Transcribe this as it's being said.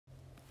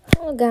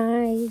Hello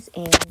guys,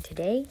 and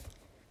today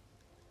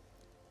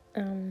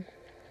I'm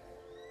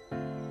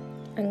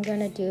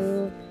gonna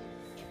do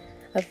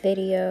a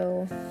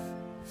video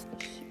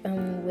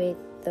with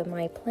the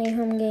My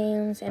Playhome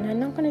games, and I'm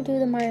not gonna do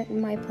the My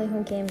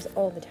Playhome games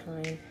all the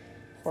time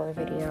for a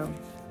video.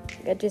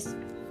 I'm just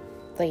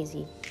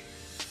lazy.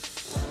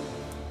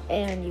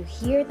 And you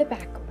hear the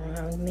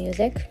background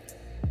music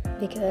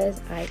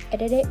because I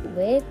edit it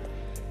with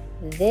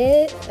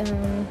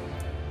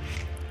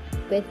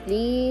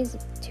these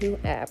two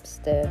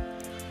apps, the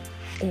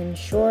In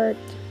Short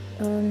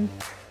one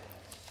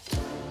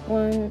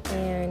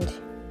and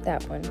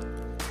that one.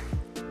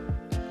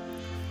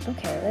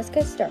 Okay, let's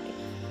get started.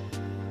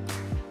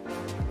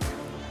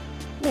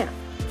 Now,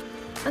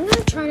 I'm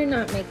gonna try to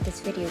not make this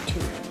video too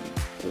long.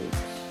 Oops,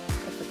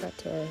 I forgot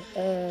to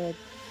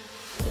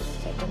just a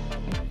second.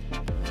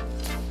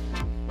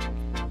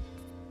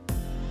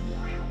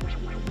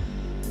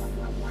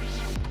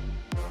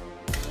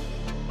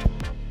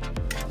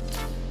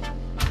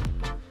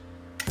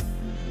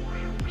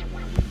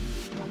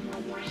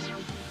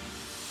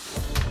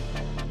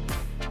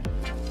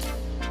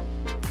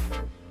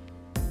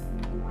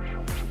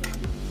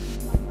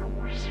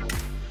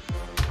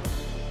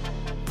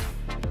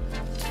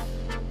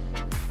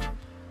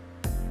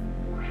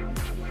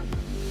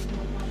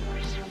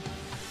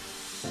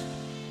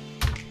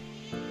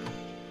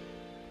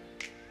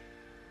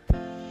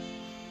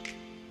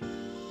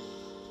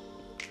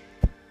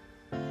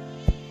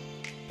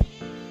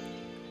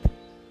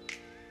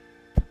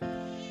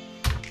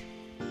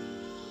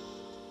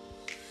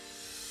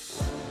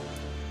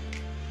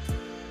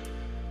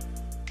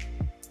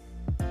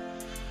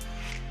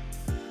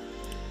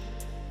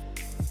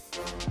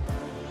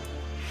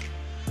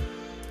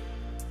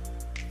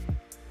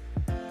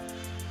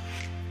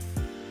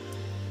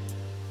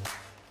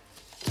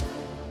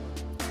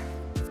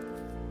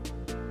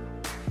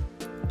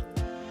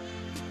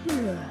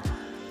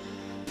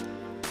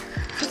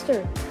 Sister,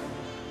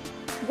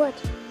 what?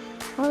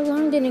 Our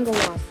alarm didn't go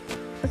off.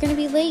 We're gonna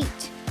be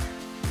late.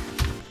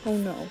 Oh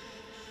no. You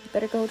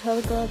better go tell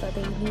the girls that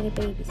they need a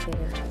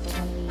babysitter. They're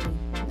gonna be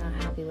not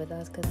happy with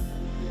us because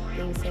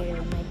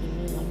babysitter might be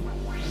meeting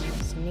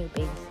this new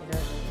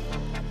babysitter.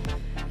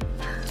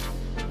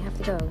 We have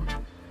to go.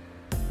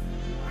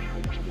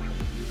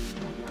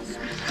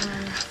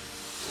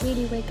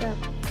 Sweetie, wake up.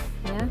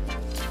 Yeah?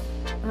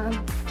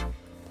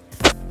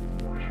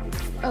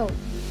 Oh,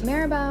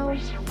 Maribel.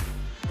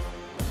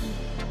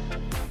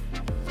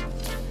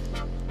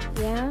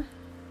 Yeah?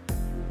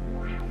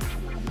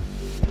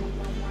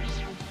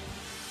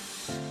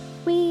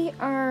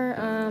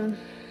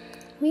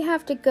 We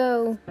have to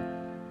go,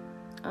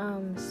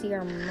 see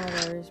our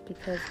mothers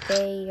because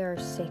they are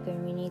sick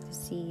and we need to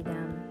see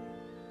them.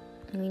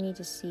 We need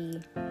to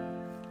see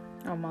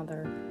our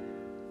mother.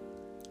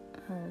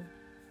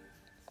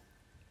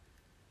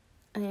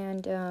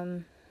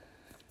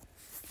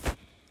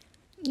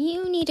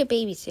 You need a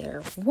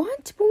babysitter.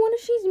 What? But what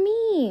if she's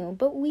mean?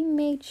 But we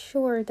made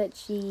sure that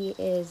she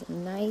is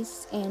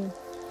nice and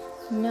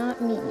not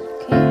mean,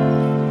 okay?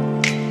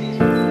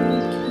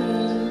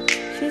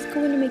 Okay. She's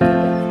going to make you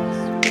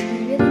breakfast. We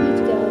really need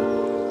to go.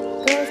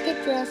 Girls,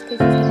 get dressed because she's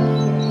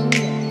going to be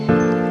here any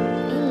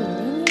minute.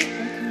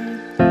 Any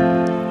minute? Okay.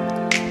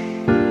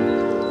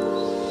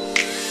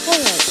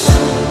 Alright.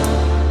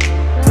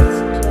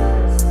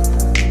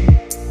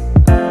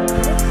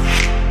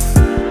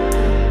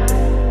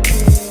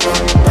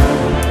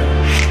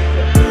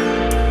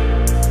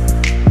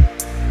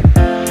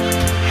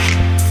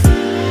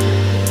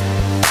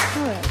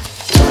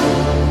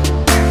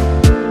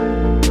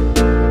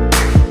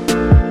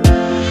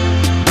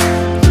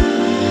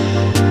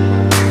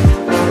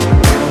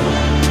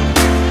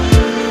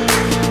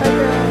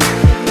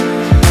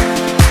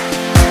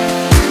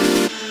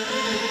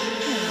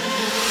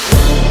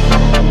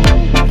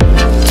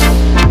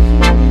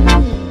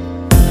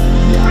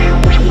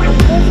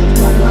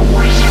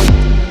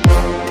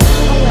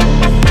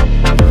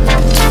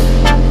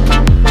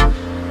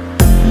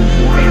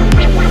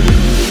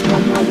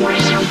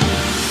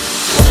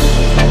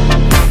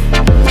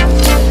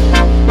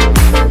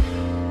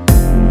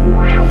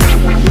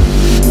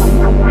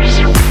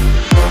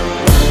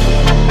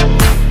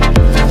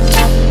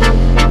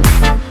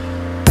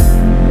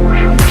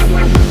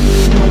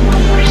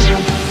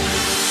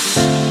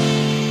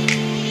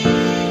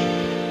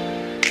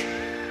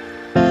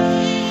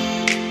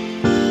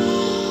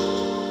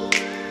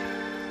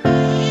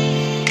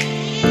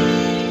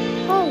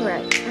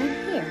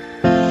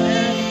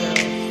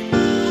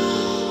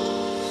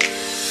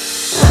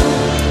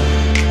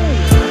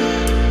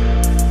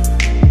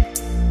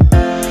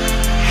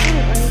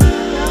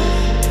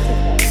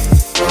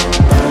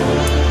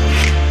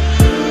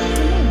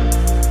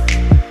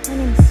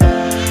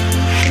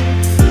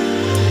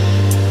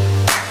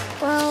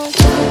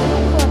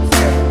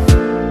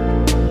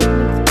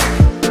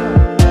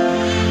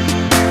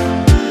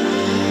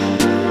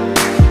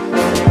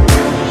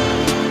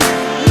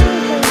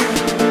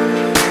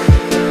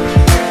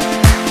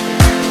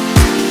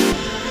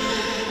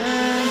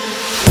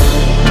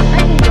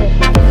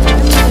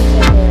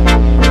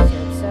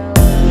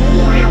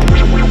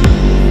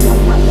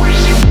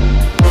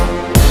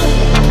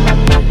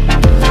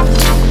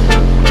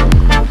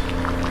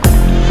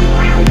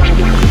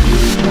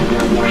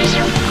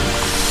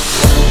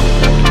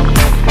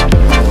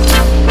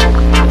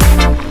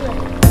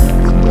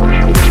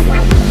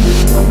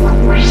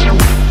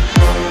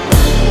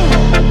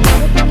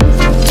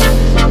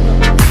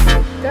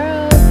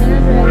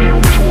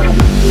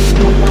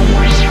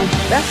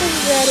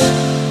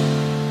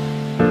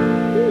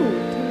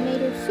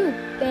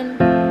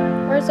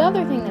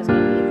 other thing that's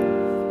gonna be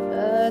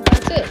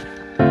that's it.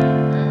 I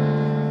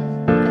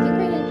think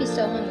we're gonna be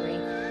so hungry.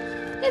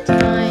 It's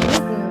fine.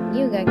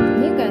 You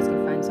guys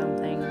can find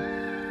something.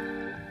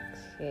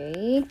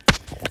 Okay.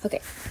 Okay.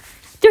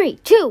 3,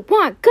 2,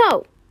 1,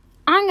 go!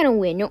 I'm gonna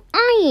win. No,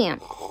 I am.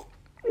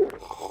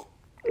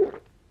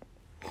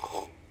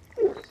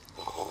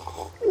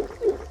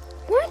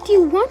 What do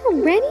you want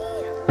already?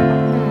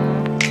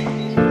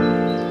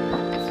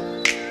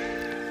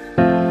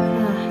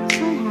 I'm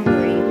so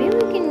hungry. Maybe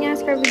we can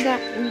ask her if we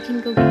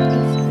can go get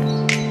these.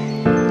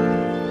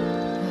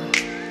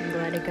 I'm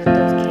glad I got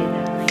those kids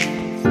out of my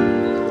hands.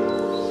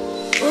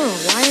 Oh,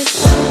 why is it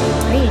so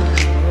raining?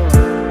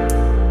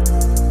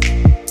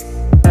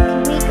 Can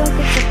we go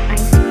get some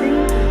ice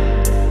cream?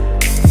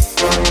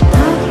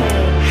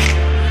 Okay.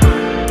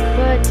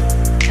 But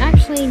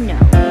actually, no.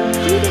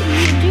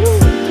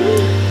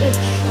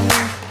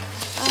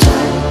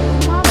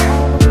 Mop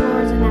all the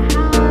floors in the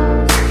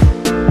house,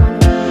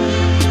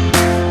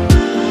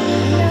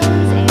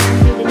 windows, and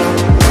do the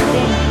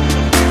thing.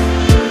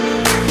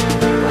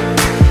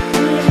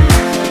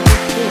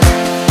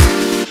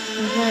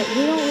 But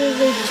we don't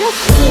really just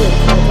do it,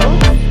 so don't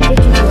get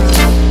you wrong.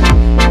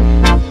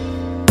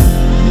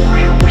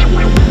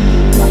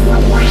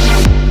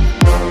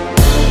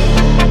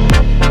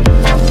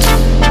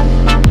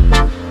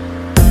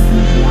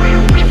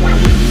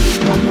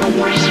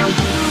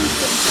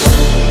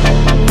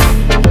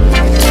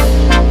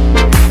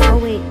 Oh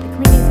wait, the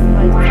cleaning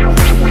supplies.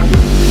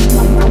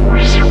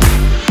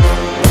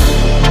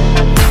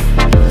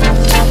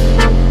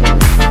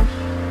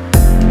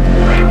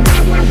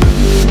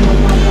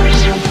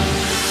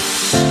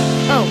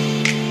 Oh,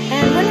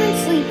 and when I'm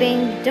sleeping,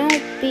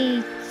 don't be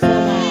so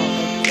loud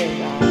like kids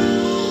are.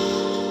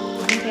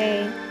 Okay?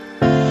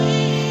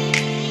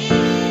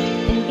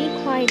 And be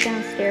quiet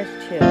downstairs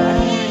too. I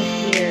don't want to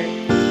hear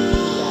you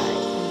guys.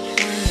 I'm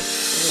trying to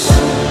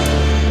sleep.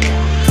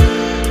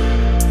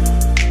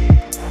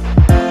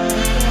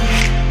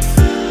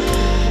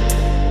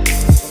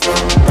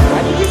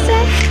 What did you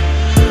say?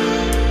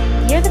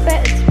 You're the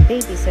best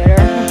babysitter.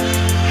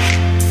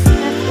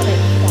 That's what I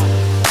thought.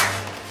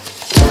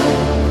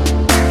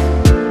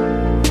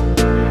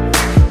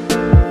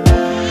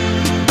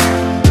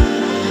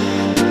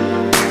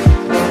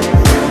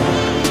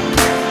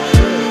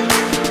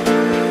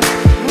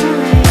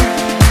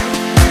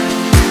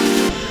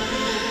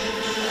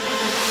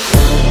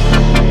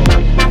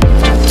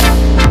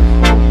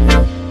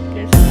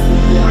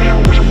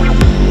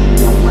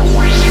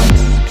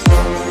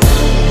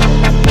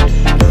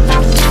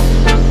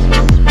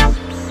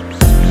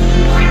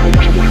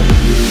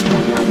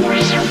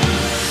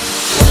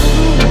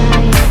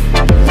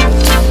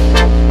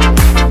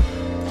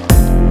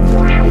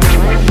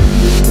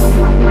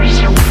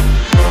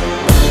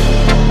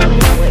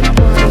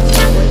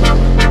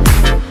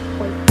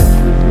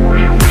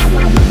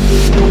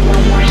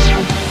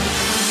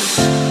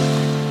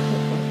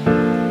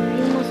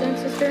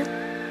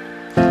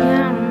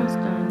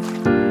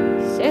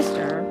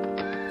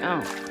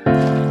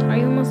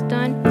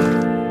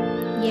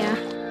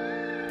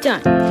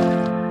 Done.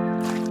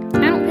 I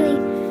don't really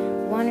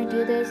want to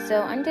do this,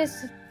 so I'm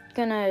just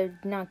gonna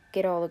not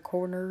get all the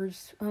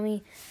corners.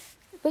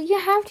 But you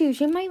have to.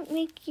 She might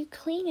make you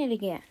clean it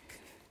again.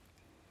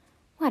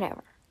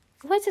 Whatever.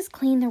 Let's just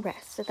clean the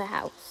rest of the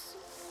house.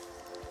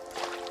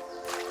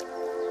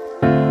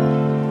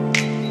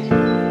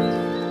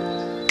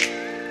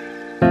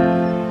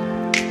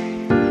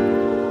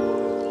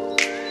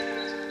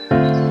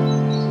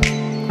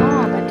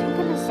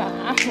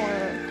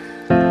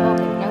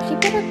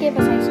 Give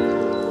us ice cream.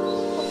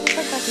 Oh, I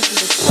forgot to do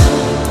this.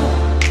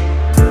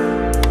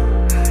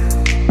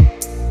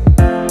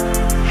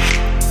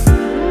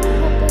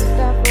 Put this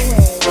stuff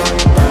away.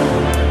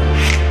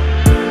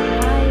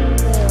 I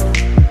will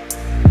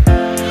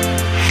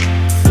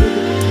do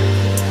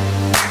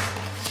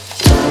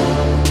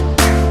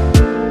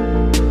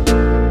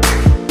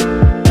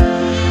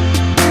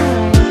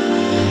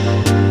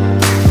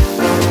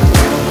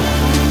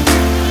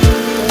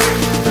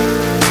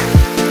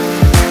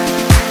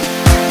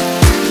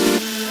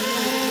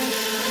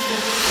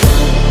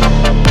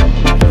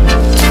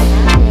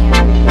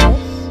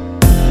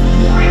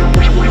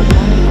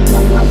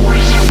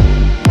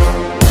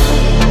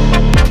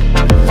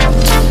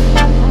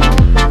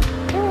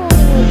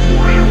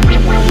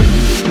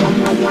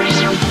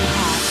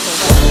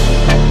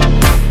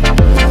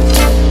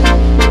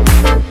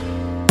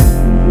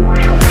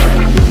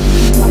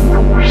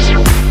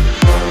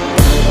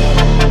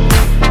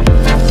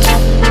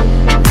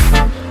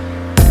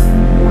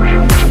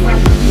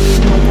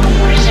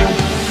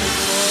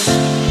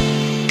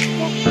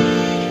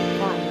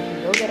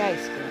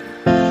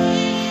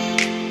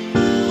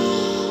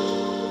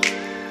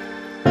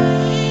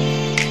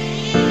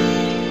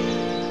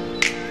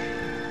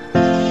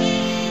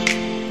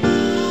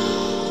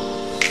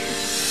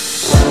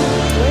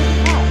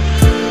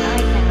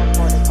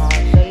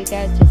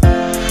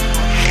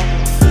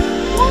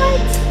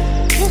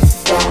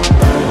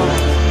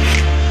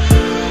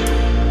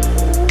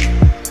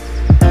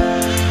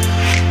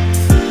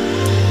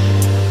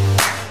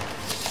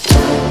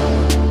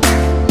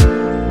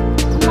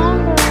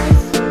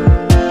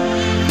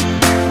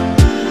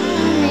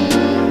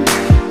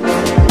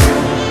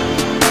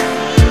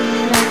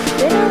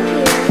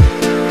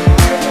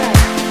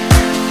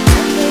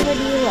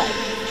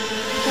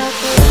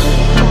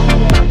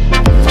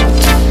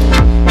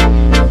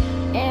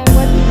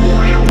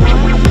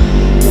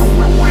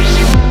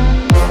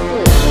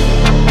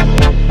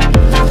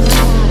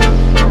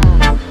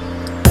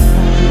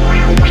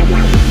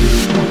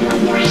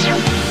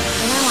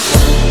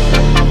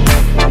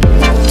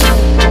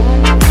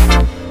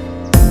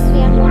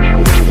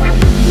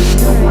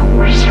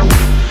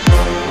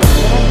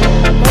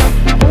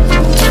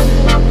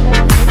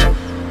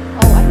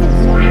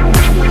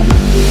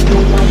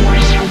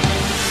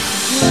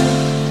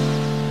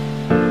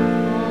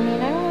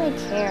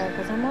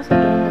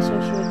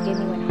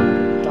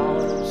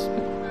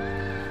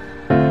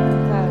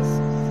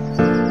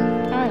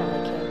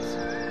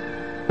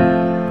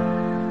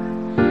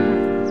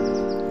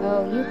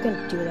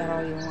do that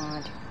all you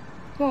want.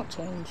 It won't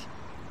change.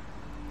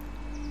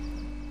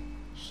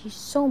 She's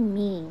so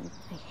mean.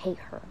 I hate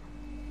her.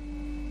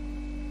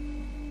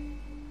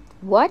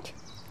 What?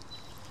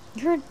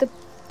 You're the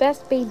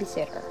best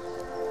babysitter.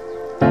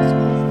 That's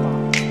what I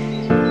thought.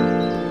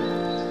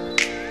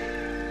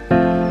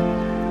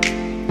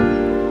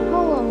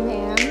 Hello,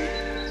 ma'am.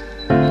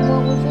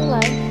 What would you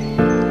like?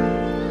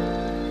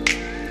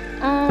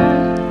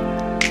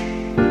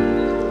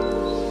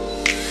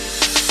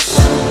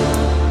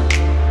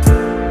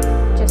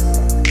 Just a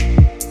second.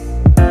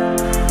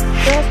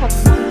 Girls have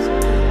one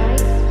spoon,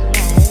 right?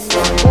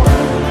 No.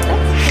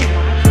 That's too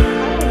much.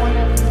 I don't want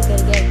to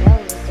get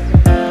belly.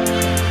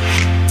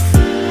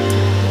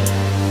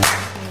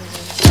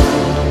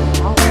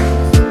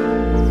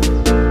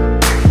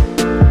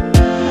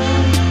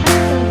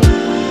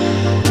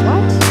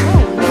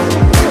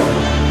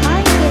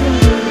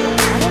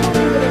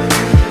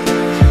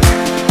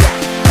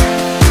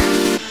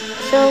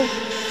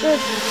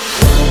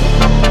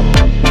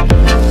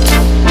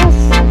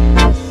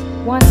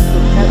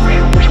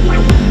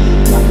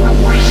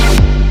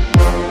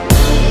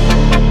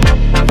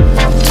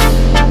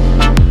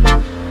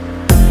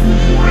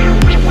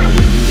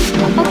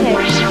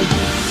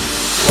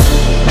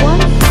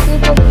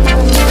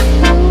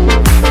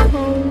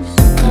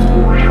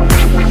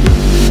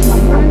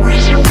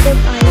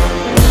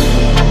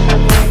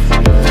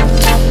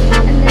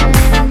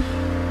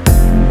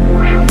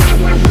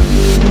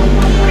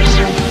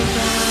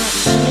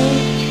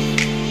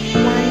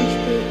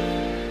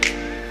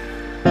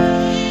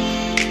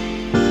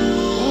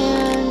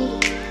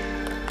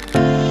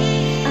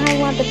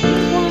 The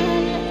pink one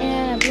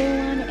and a blue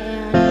one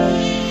and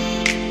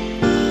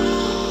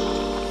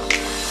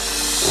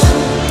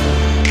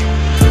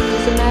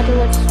does it matter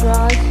what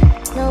straws?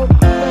 Nope,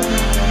 doesn't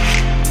matter.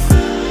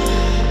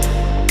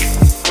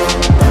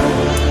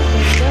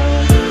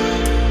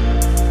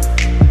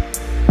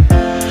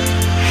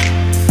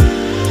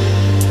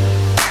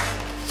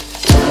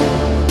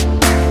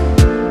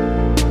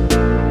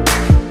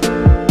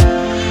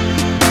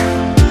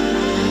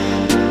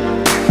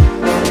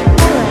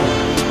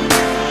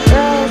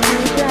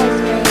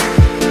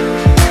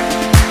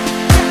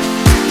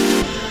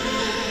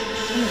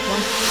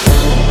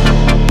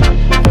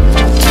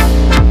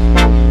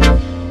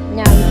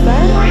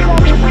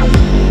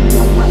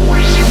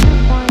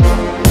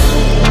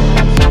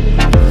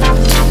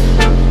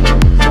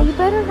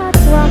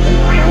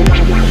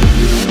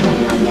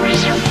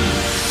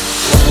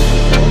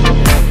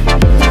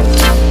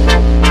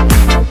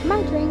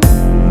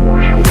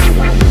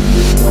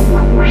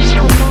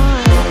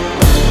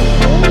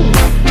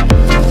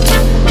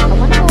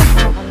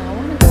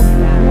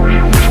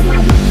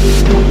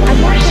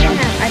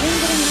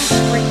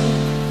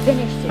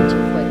 Finished it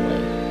too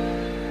quickly.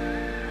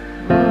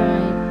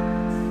 Alright.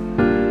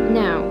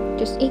 Now,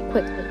 just eat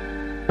quickly.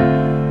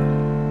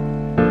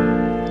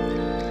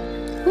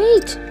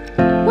 Wait!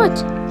 What?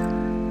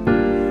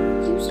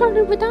 You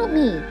started without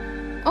me.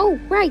 Oh,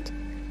 right.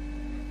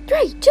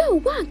 3, 2,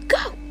 1, go!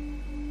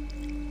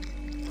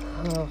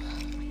 Oh,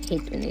 I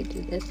hate when they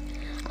do this.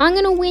 I'm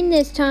gonna win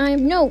this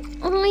time. No,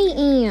 I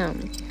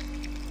am.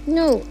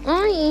 No,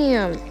 I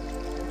am.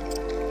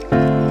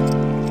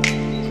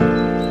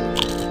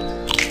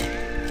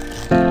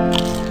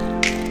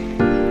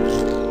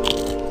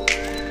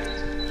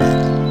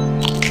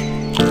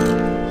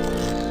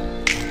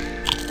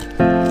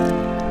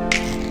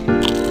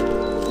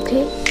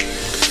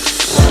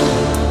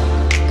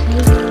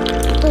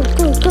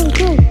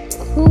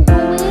 Who will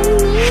win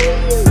me?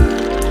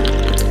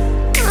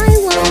 I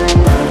won.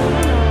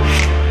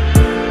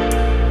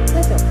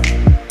 That's okay.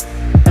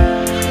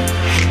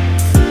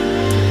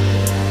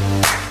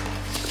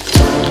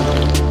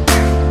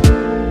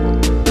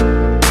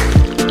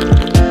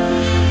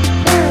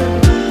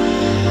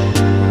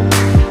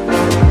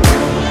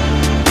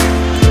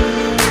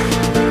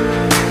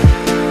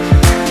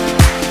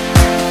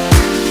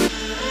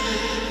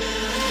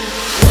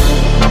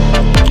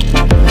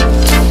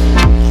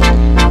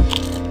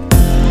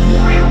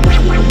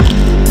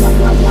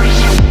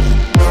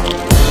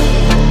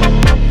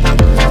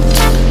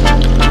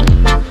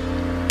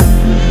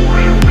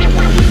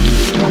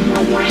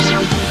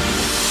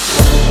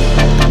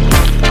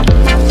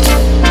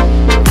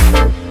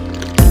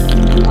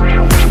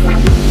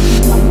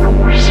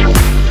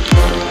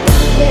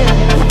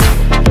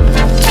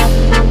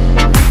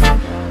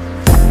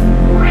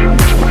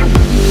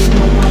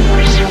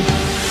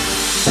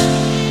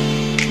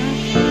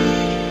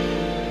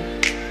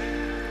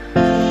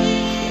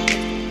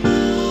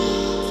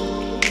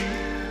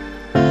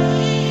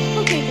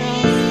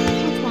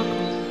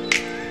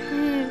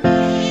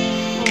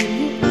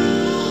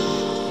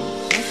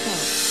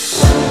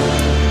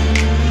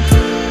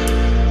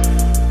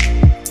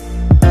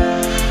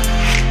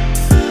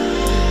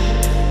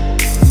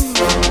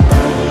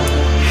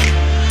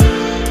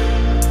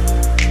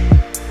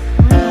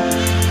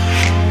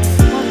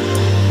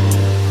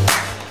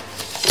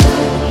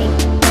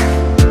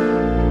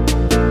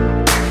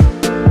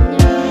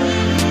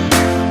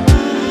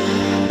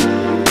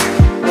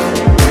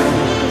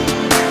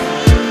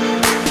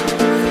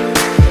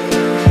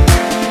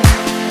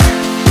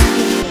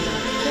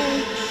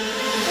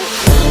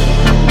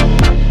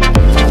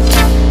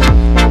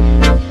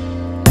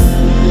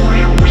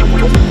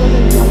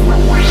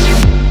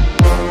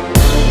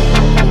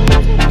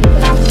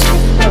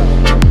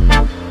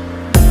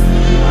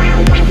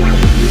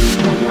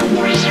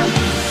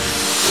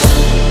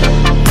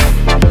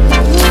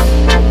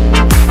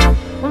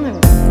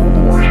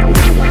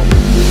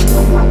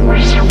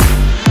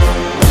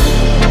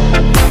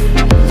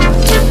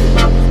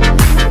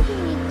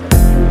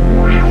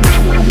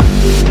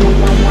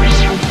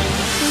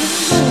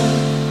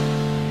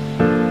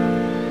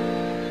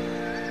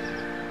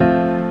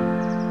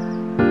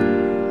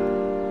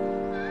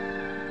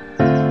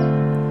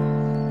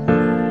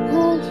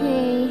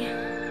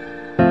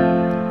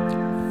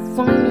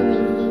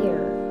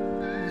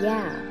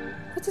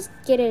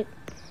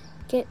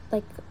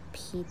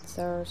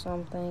 pizza or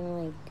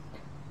something. Like,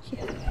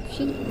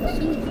 she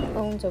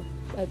owns a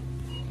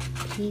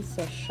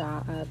pizza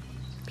shop, a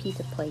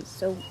pizza place,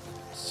 so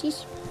she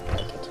should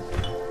like it.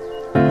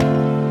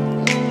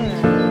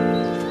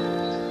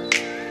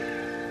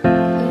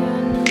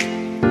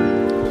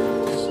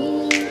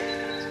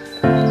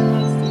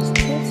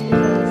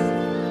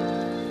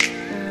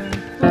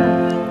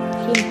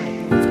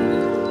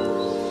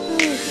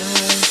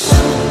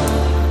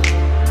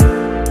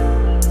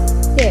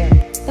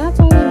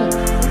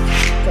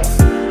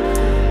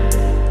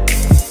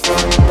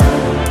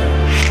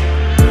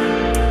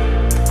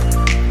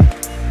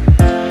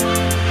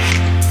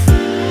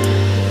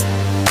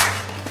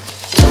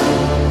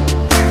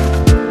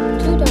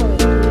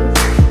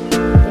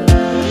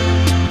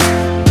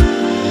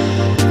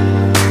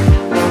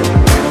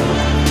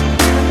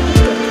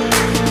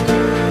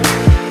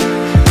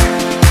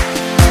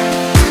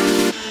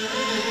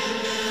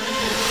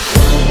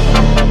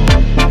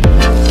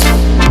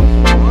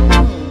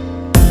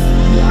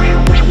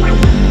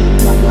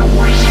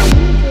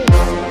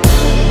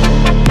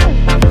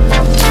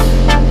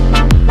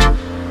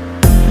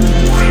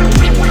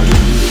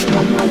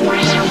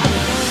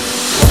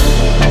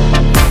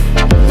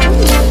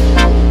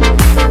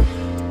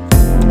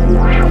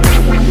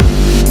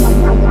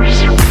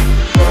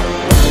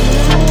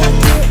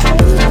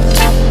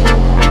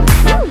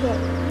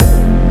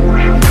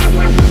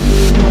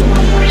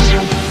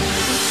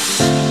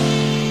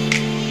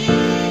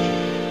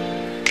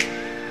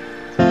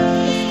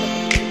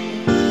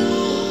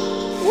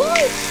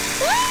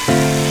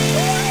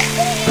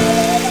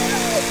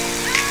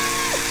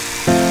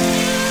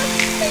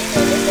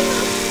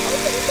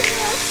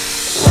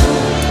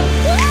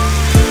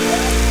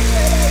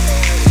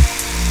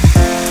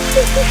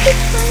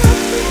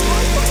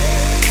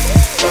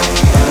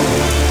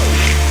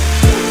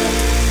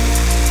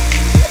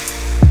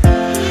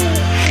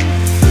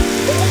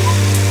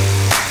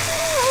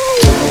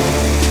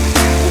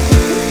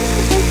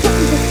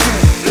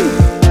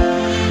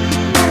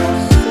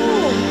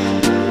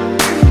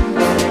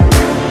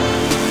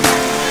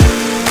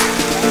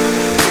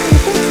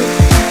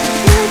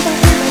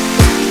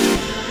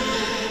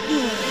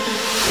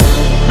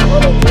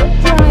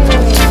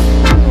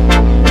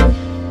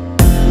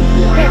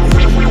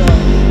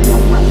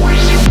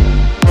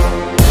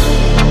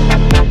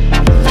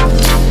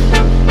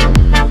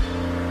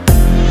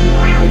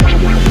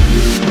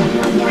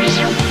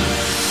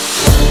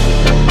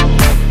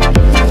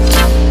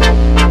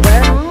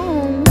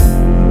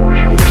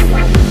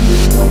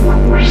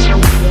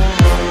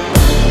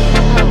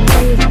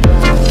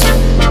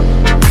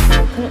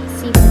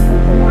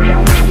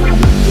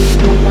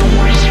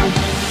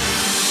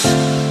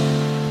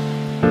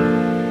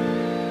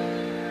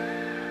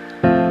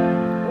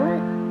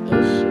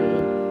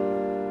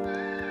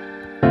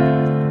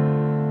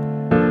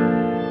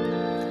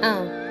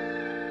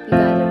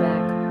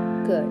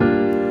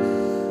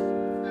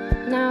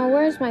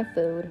 My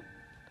food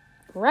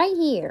right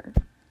here.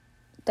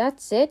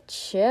 That's it.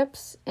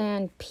 Chips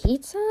and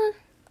pizza.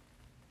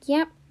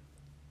 Yep.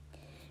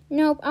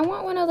 Nope. I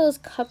want one of those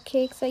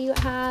cupcakes that you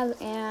have,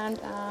 and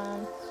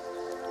I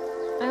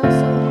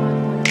also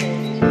want one of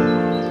those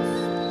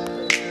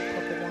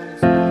couple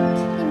ones.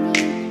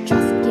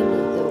 Just give me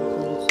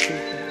those two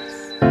things.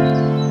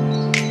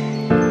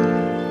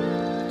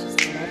 Just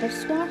let her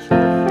swash it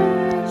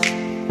first.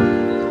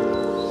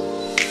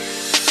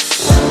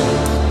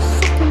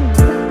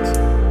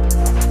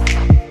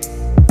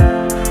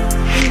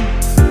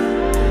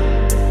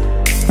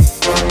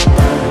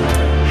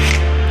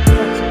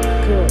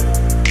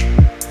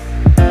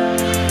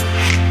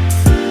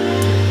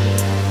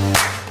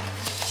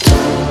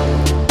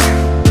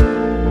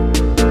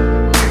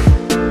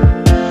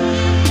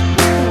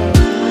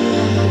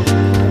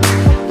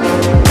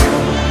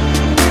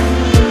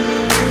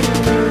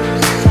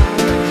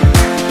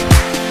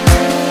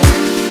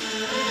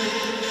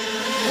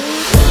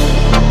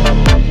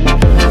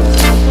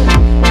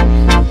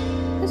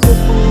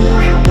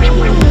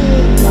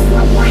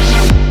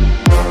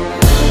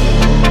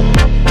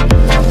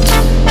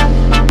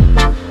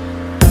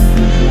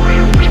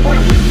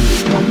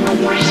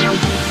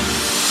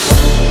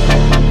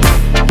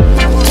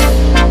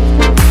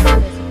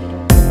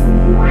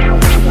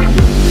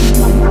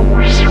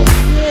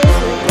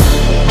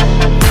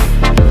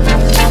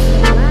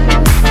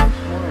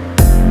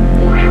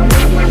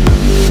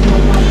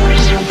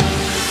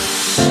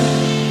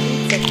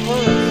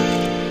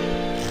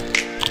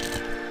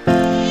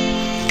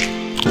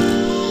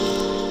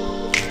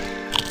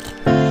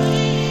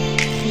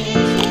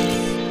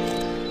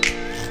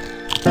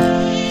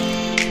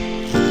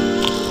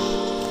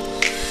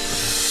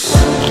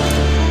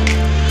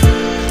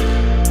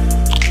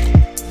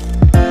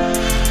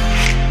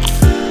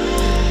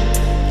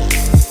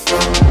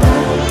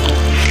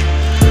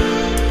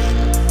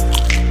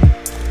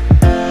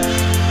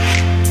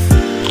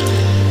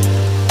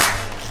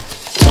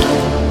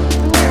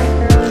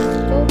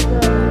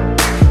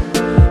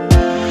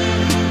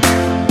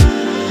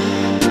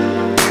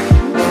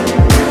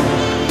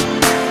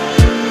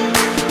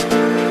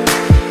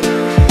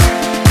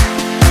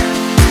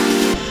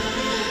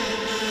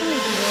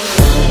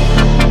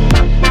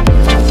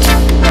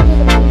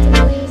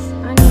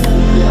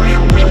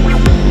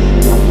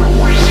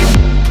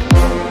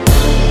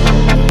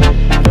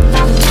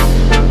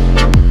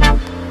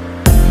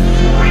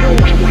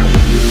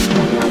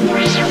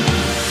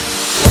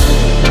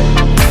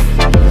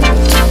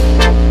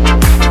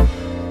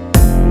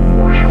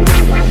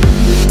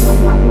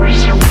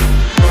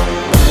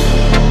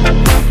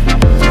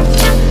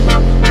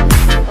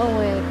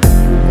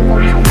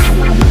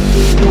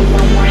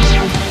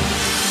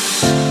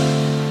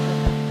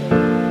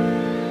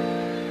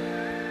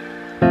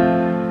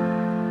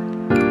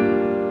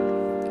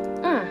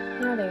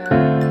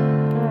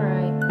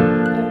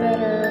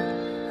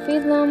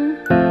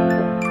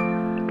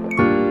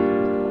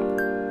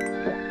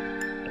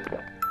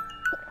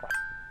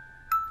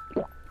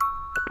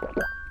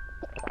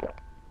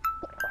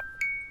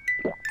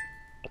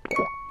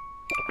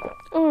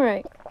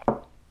 Alright.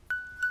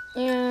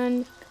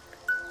 And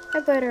I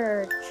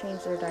better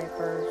change their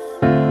diapers.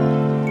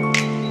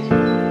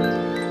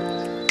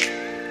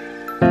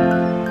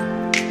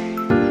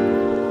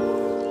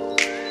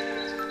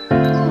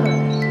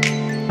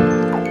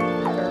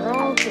 They're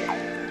all good.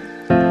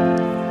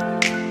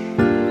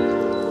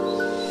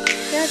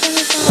 They're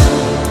gonna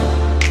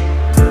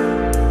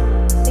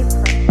they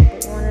probably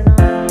want it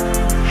on.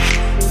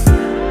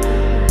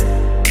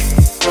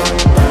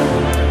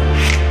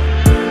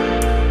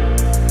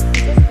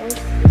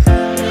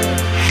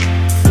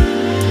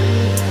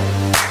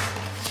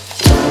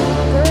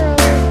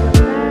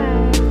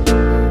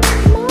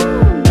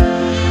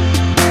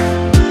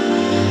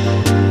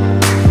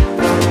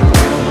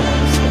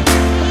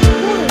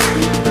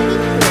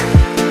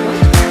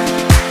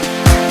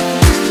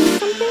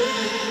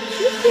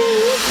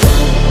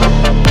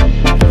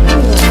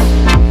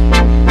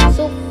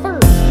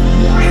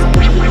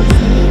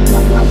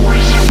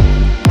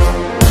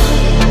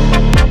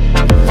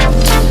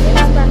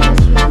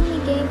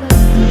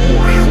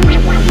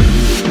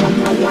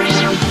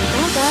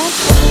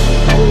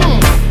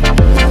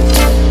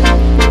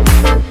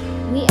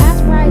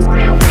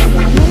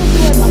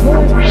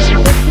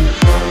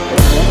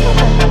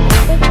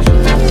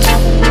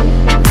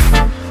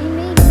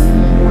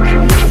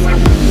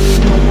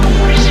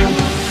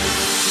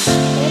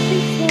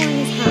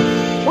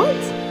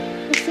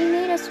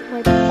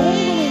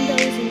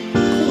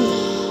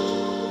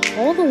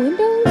 All the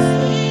windows? Of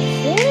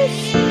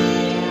course?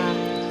 Yeah.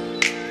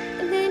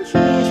 And then she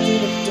made us do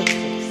the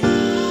dishes.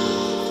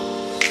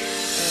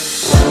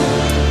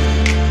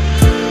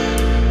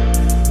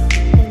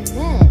 And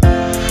then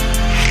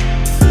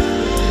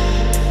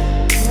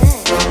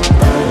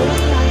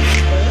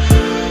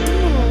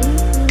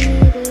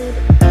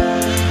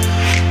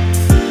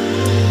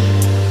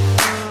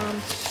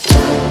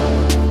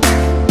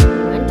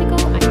went to go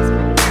ice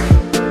cream.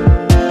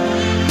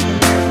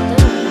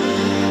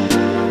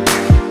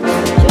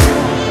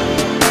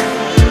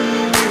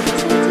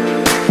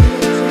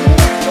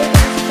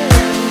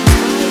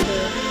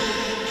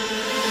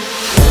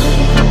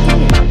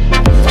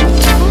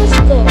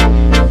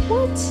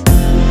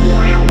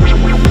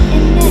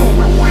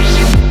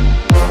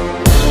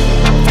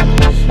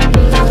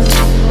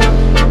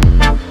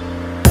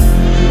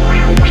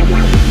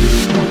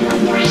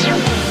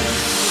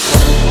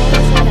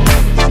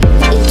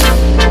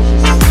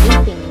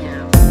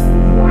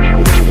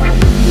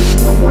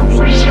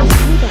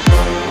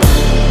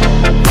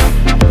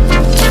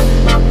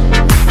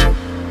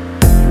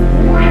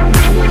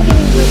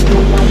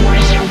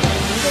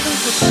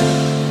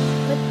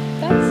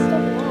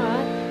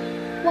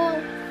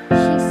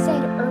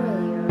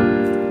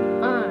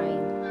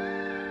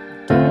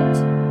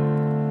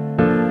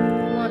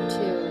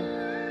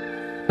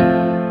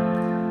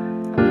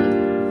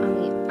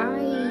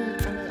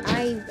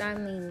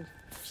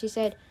 She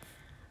said,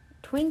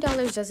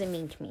 $20 doesn't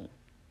mean to me.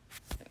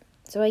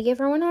 So I gave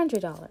her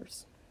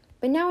 $100.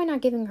 But now I'm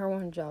not giving her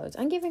 $100.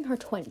 I'm giving her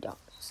 $20.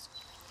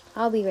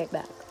 I'll be right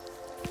back.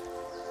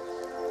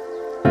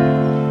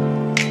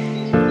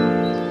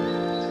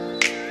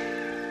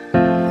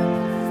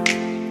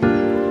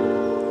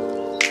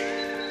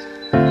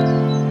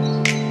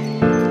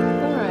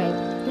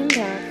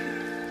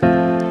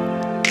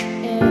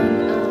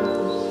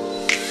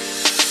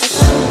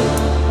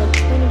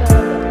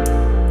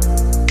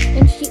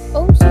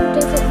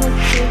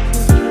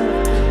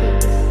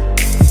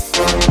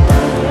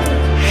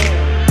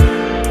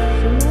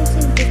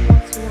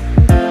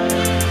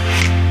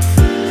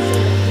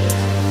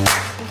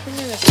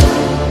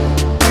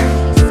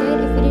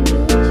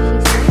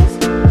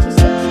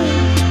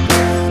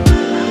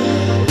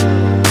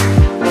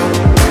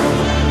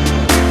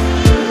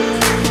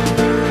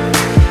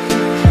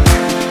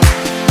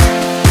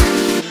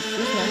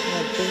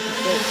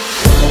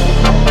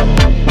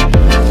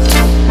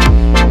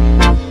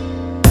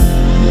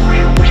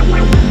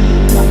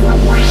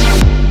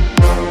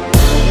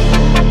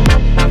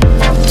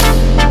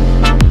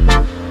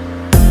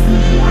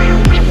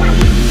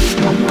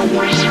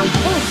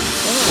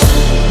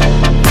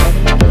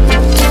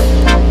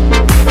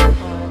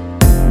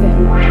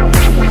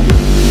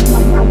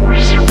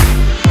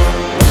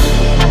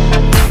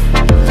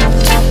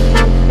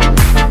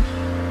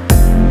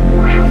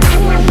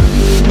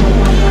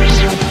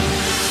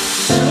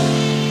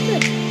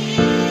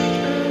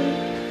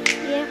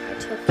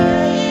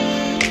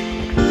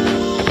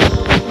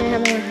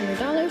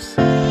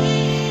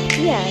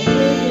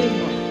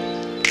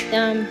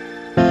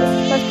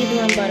 This must be the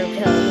wrong butter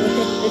pill.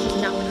 This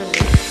is not $100.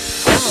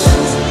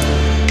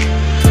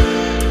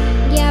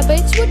 Yeah, but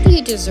it's what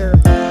you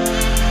deserve.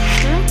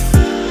 Huh?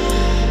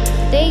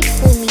 They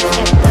told me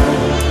everything.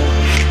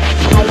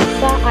 I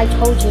thought I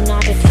told you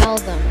not to tell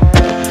them,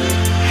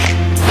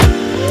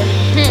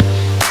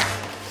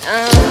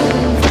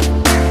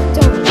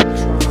 don't even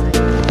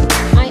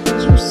try.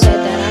 You said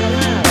that.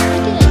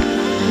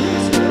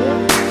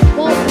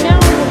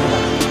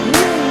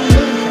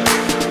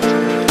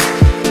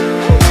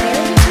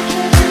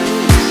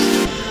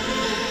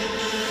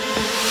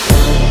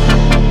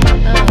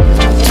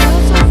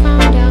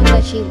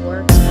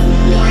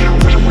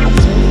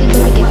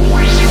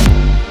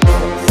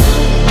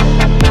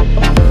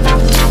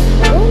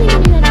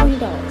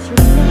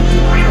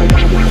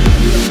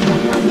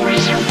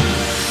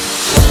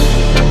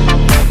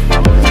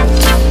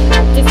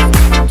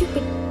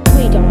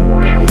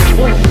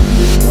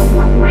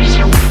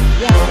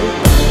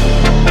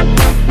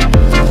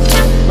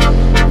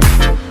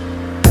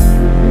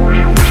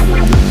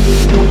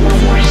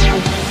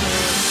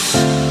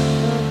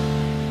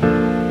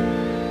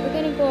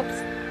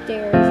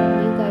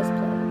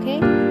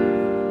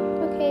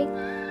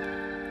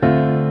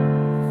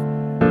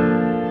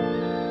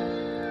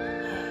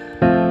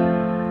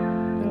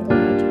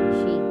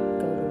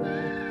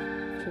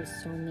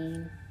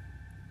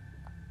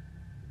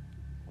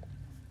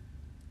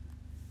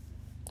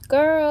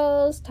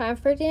 Girls, time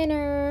for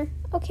dinner.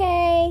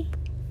 Okay.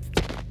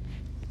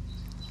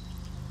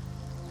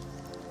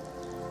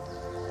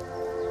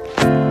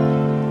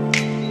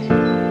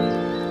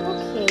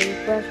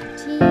 Okay, brush your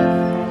teeth,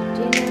 have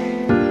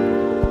dinner.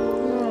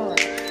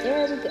 Alright,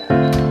 there we go.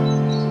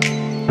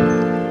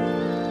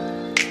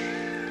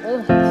 Oh,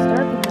 it's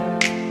dark in here.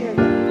 Here we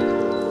go.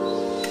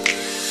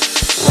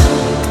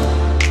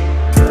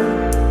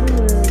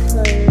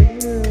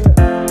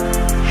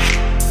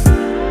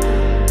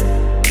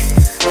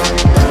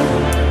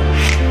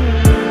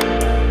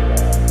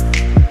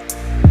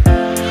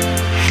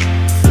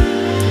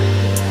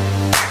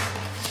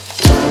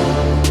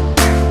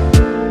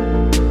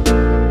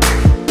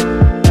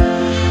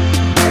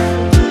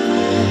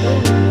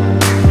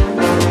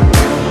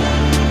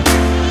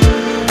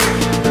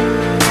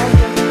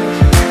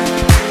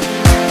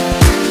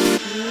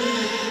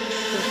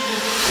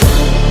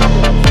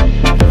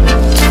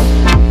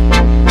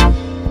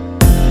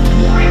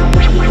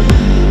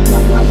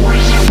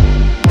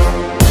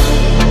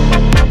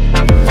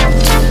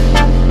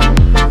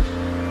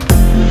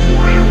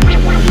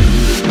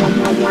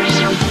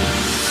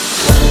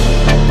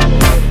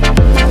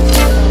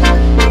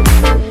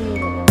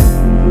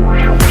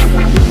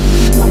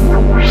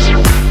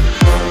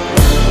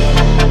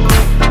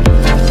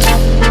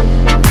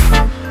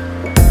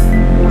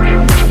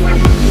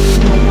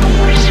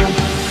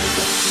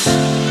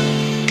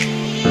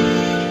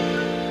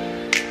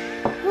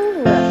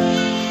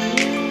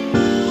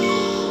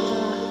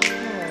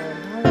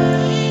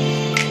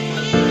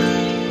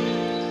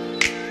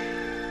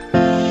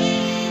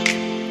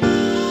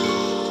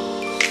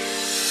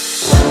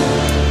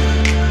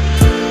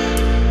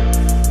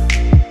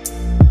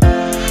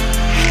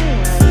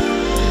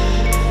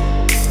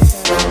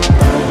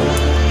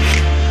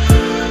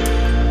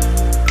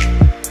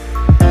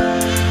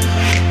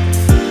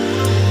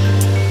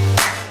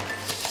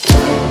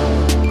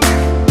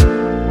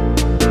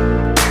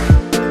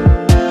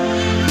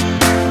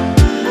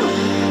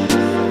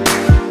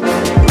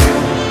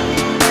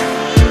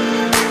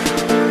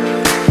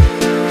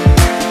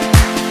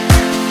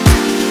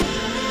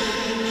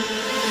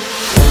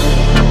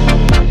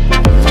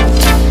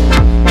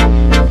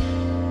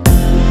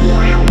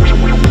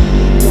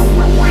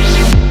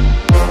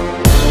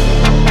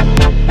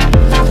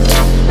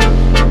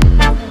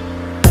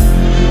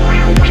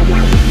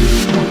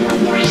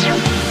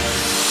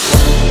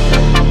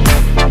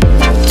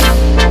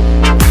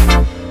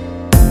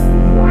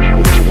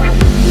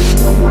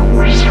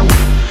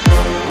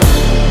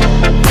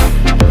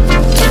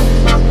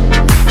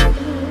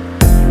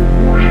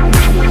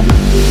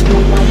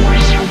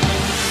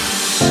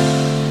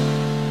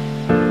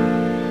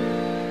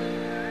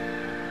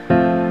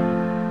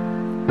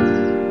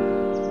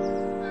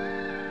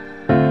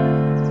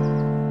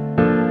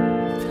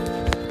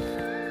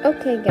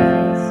 Okay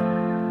guys,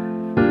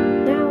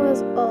 that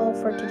was all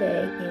for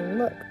today, and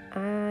look,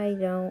 I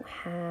don't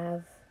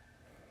have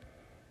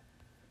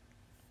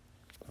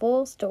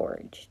full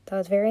storage. That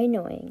was very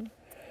annoying.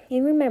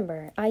 And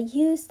remember, I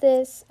use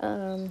this,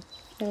 I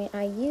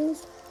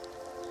use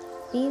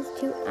these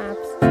two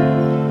apps to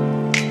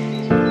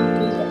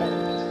do the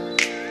editing.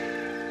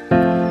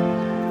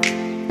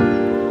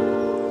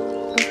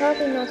 I'm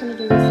probably not going to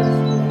do this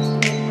next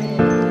time.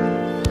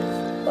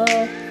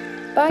 Well,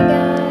 bye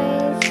guys!